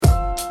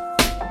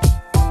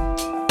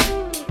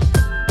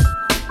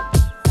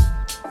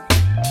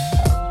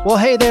Well,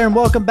 hey there, and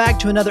welcome back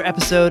to another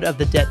episode of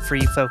the Debt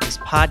Free Focus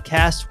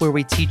podcast, where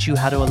we teach you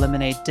how to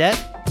eliminate debt,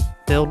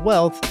 build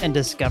wealth, and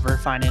discover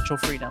financial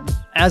freedom.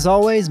 As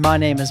always, my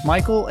name is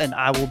Michael, and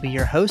I will be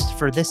your host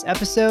for this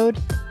episode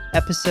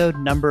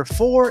number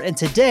 4. And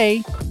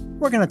today,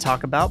 we're going to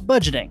talk about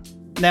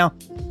budgeting. Now,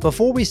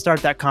 before we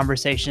start that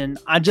conversation,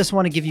 I just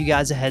want to give you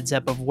guys a heads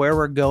up of where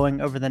we're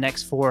going over the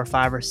next 4 or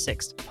 5 or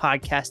 6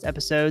 podcast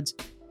episodes.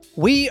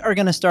 We are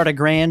going to start a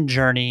grand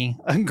journey,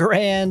 a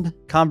grand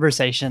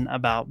conversation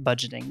about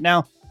budgeting.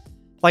 Now,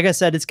 like I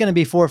said, it's going to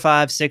be 4,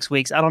 5, 6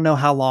 weeks. I don't know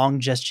how long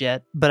just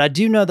yet, but I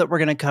do know that we're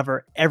going to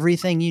cover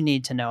everything you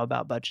need to know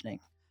about budgeting,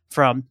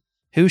 from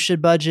who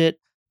should budget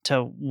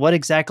to what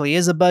exactly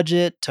is a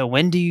budget to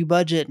when do you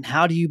budget and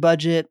how do you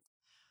budget,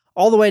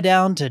 all the way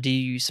down to do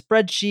you use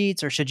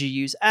spreadsheets or should you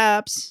use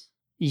apps?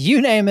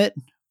 You name it,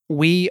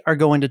 we are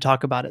going to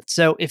talk about it.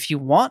 So if you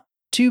want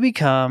to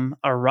become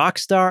a rock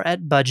star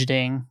at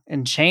budgeting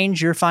and change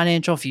your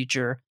financial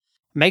future,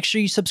 make sure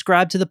you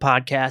subscribe to the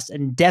podcast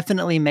and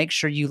definitely make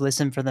sure you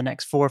listen for the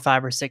next 4,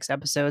 5, or 6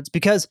 episodes,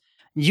 because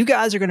you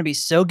guys are going to be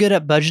so good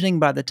at budgeting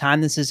by the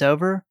time this is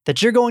over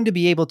that you're going to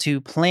be able to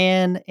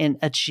plan and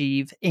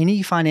achieve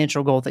any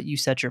financial goal that you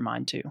set your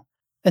mind to.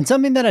 And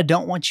something that I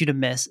don't want you to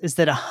miss is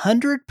that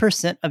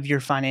 100% of your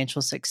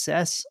financial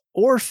success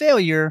or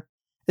failure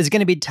is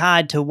going to be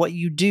tied to what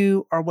you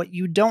do or what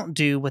you don't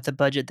do with the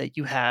budget that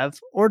you have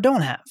or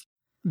don't have.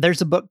 There's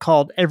a book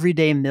called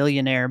Everyday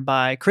Millionaire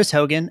by Chris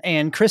Hogan,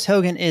 and Chris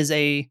Hogan is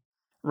a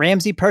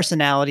Ramsey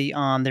personality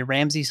on the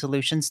Ramsey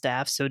Solutions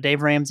staff, so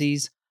Dave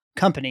Ramsey's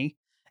company.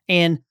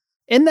 And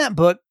in that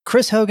book,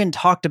 Chris Hogan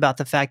talked about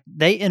the fact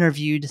they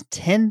interviewed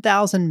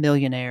 10,000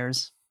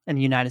 millionaires in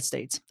the United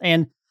States,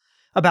 and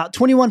about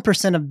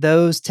 21% of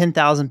those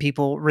 10,000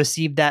 people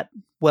received that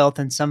wealth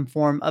in some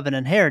form of an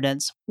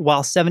inheritance,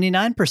 while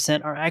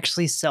 79% are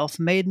actually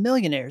self-made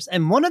millionaires.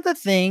 And one of the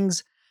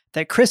things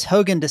that Chris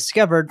Hogan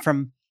discovered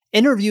from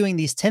interviewing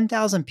these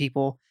 10,000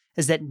 people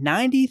is that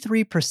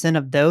 93%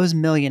 of those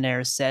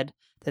millionaires said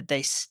that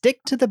they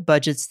stick to the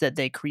budgets that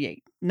they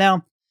create.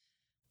 Now,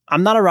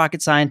 I'm not a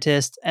rocket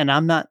scientist and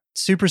I'm not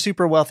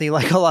super wealthy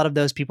like a lot of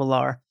those people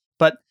are,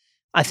 but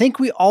I think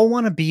we all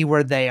want to be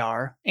where they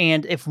are.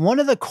 And if one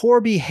of the core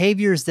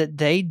behaviors that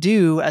they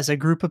do as a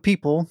group of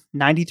people,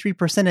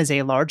 93% is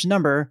a large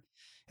number,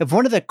 if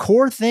one of the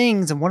core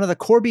things and one of the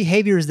core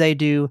behaviors they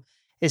do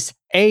is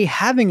A,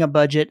 having a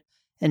budget,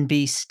 and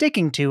B,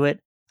 sticking to it,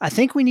 I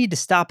think we need to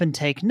stop and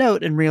take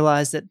note and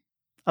realize that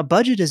a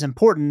budget is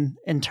important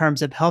in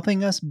terms of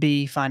helping us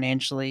be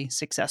financially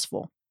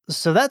successful.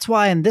 So that's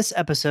why in this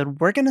episode,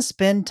 we're going to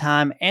spend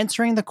time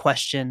answering the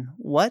question,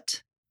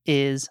 what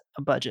is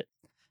a budget?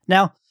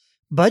 Now,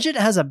 budget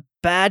has a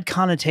bad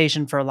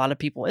connotation for a lot of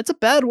people. It's a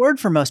bad word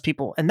for most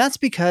people, and that's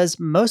because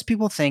most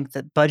people think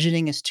that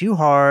budgeting is too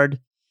hard,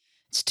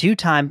 it's too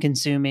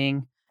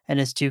time-consuming, and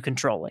it's too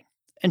controlling.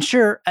 And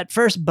sure, at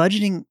first,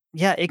 budgeting,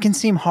 it can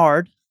seem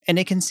hard, and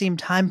it can seem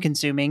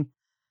time-consuming,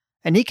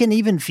 and it can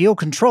even feel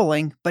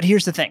controlling, but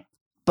here's the thing.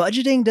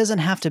 Budgeting doesn't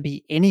have to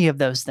be any of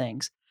those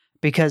things,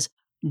 because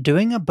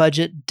doing a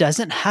budget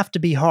doesn't have to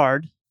be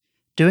hard,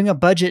 doing a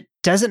budget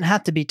doesn't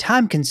have to be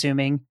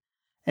time-consuming,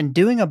 and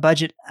doing a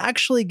budget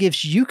actually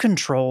gives you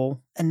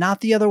control and not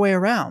the other way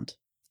around.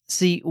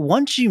 See,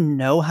 once you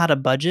know how to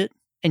budget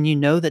and you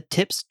know the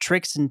tips,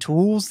 tricks, and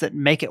tools that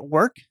make it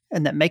work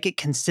and that make it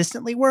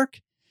consistently work,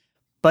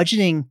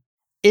 budgeting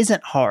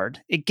isn't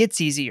hard. It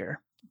gets easier.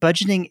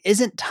 Budgeting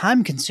isn't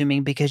time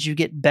consuming because you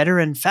get better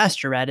and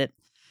faster at it.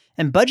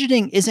 And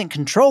budgeting isn't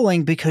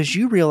controlling because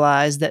you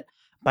realize that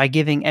by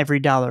giving every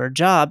dollar a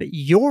job,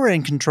 you're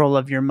in control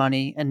of your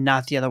money and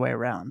not the other way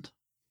around.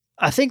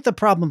 I think the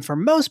problem for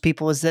most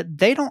people is that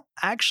they don't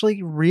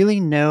actually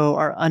really know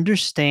or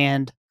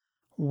understand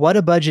what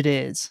a budget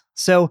is.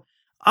 So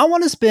I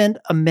want to spend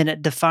a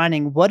minute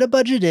defining what a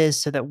budget is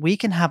so that we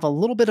can have a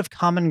little bit of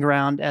common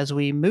ground as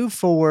we move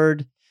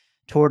forward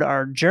toward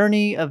our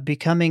journey of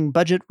becoming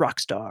budget rock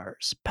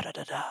stars.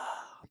 Ba-da-da-da.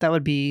 That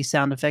would be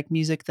sound effect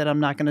music that I'm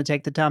not going to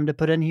take the time to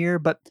put in here,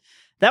 but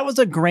that was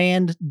a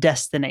grand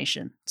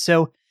destination.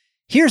 So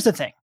here's the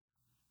thing.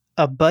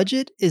 A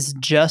budget is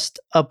just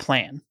a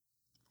plan.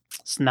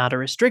 It's not a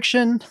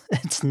restriction.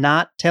 It's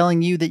not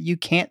telling you that you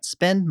can't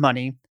spend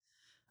money.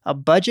 A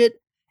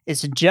budget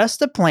is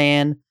just a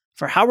plan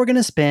for how we're going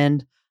to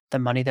spend the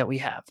money that we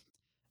have.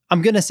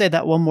 I'm going to say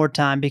that one more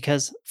time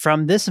because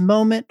from this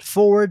moment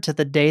forward to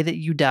the day that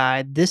you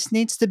die, this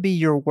needs to be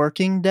your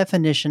working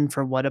definition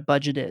for what a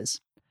budget is.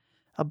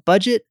 A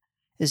budget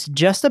is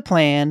just a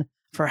plan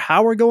for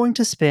how we're going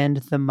to spend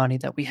the money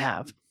that we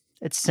have.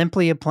 It's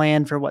simply a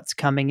plan for what's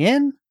coming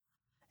in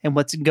and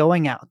what's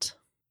going out.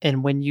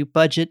 And when you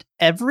budget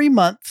every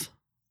month,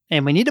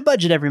 and we need to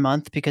budget every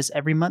month because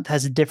every month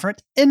has a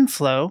different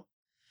inflow,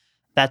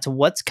 that's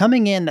what's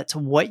coming in, that's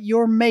what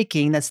you're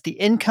making, that's the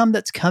income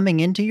that's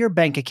coming into your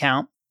bank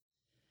account,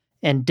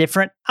 and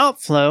different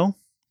outflow,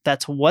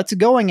 that's what's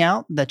going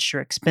out, that's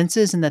your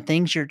expenses and the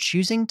things you're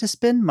choosing to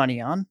spend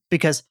money on,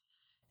 because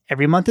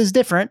every month is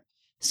different.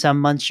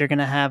 Some months you're going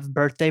to have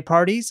birthday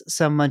parties.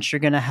 Some months you're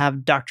going to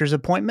have doctor's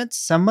appointments.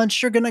 Some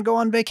months you're going to go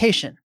on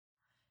vacation.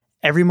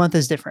 Every month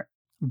is different.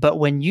 But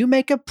when you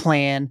make a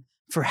plan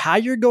for how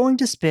you're going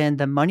to spend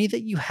the money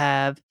that you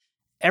have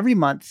every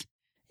month,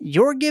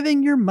 you're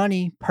giving your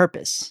money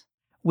purpose.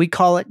 We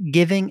call it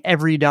giving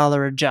every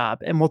dollar a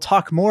job. And we'll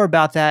talk more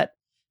about that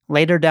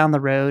later down the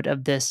road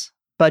of this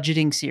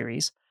budgeting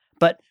series.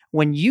 But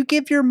when you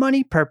give your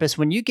money purpose,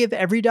 when you give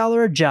every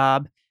dollar a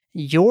job,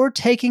 you're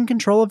taking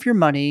control of your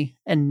money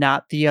and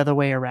not the other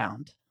way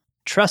around.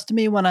 Trust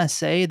me when I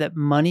say that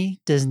money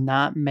does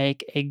not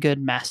make a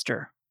good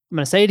master. I'm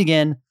going to say it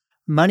again.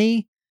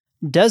 Money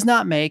does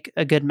not make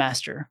a good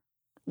master.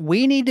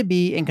 We need to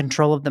be in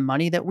control of the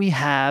money that we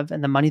have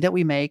and the money that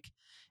we make,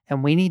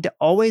 and we need to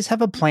always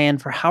have a plan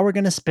for how we're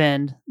going to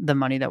spend the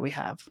money that we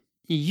have.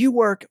 You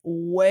work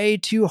way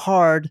too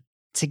hard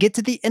to get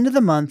to the end of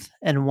the month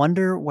and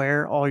wonder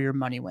where all your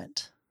money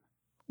went.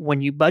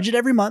 When you budget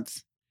every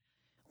month,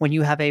 when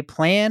you have a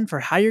plan for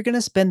how you're going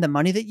to spend the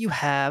money that you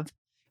have,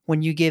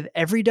 when you give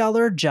every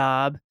dollar a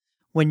job,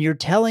 when you're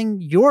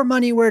telling your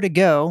money where to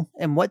go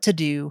and what to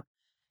do,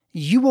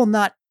 you will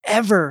not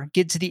ever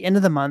get to the end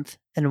of the month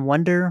and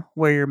wonder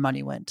where your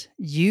money went.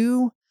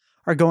 You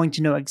are going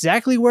to know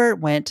exactly where it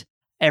went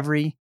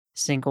every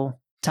single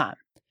time.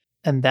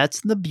 And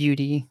that's the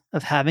beauty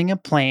of having a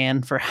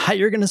plan for how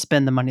you're going to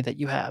spend the money that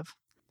you have.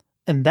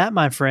 And that,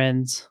 my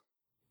friends,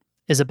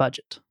 is a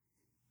budget.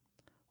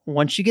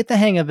 Once you get the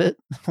hang of it,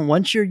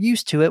 once you're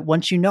used to it,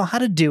 once you know how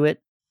to do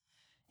it,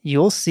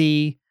 you'll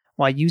see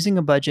why using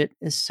a budget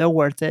is so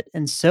worth it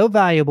and so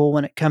valuable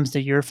when it comes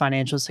to your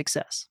financial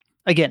success.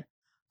 Again,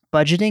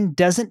 budgeting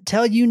doesn't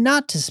tell you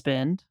not to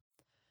spend.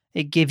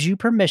 It gives you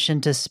permission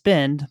to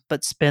spend,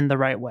 but spend the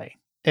right way.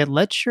 It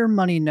lets your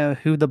money know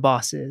who the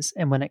boss is.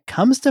 And when it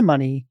comes to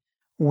money,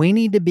 we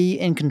need to be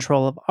in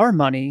control of our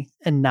money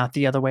and not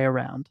the other way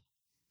around.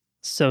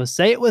 So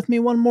say it with me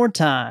one more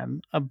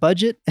time. A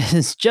budget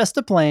is just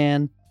a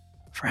plan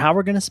for how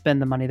we're going to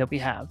spend the money that we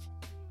have.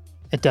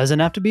 It doesn't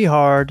have to be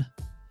hard.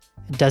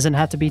 It doesn't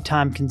have to be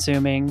time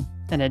consuming.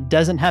 And it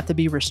doesn't have to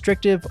be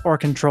restrictive or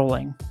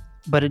controlling.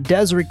 But it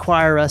does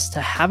require us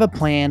to have a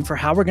plan for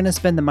how we're going to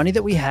spend the money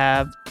that we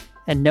have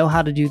and know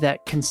how to do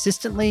that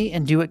consistently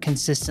and do it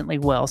consistently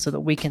well so that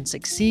we can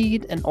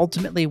succeed and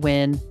ultimately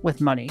win with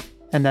money.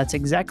 And that's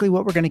exactly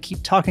what we're going to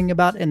keep talking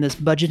about in this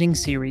budgeting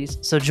series.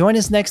 So join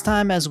us next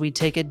time as we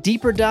take a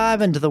deeper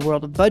dive into the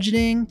world of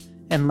budgeting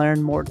and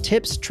learn more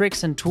tips,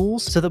 tricks, and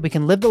tools so that we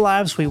can live the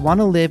lives we want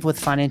to live with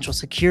financial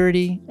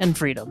security and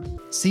freedom.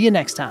 See you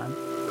next time.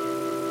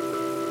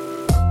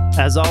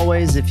 As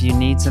always, if you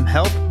need some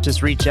help,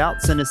 just reach out.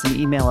 Send us an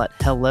email at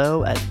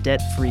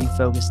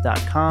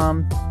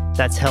hello@debtfreefocus.com.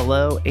 That's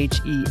hello,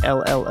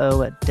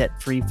 HELLO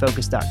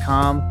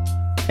 @debtfreefocus.com.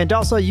 And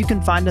also, you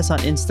can find us on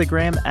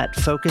Instagram at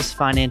Focus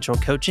Financial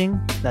Coaching.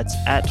 That's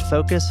at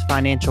Focus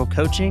Financial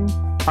Coaching.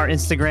 Our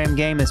Instagram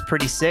game is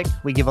pretty sick.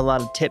 We give a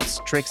lot of tips,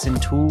 tricks,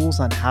 and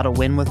tools on how to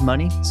win with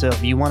money. So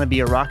if you want to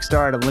be a rock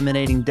star at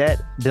eliminating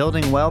debt,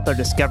 building wealth, or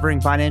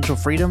discovering financial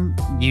freedom,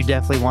 you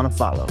definitely want to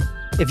follow.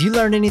 If you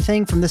learned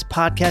anything from this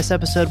podcast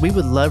episode, we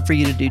would love for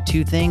you to do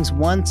two things.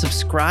 One,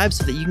 subscribe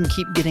so that you can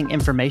keep getting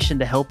information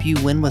to help you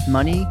win with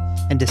money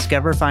and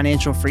discover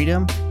financial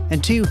freedom.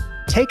 And two,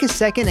 take a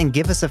second and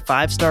give us a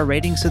 5-star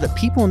rating so that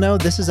people know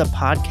this is a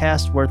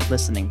podcast worth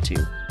listening to.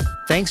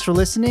 Thanks for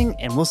listening,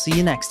 and we'll see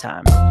you next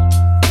time.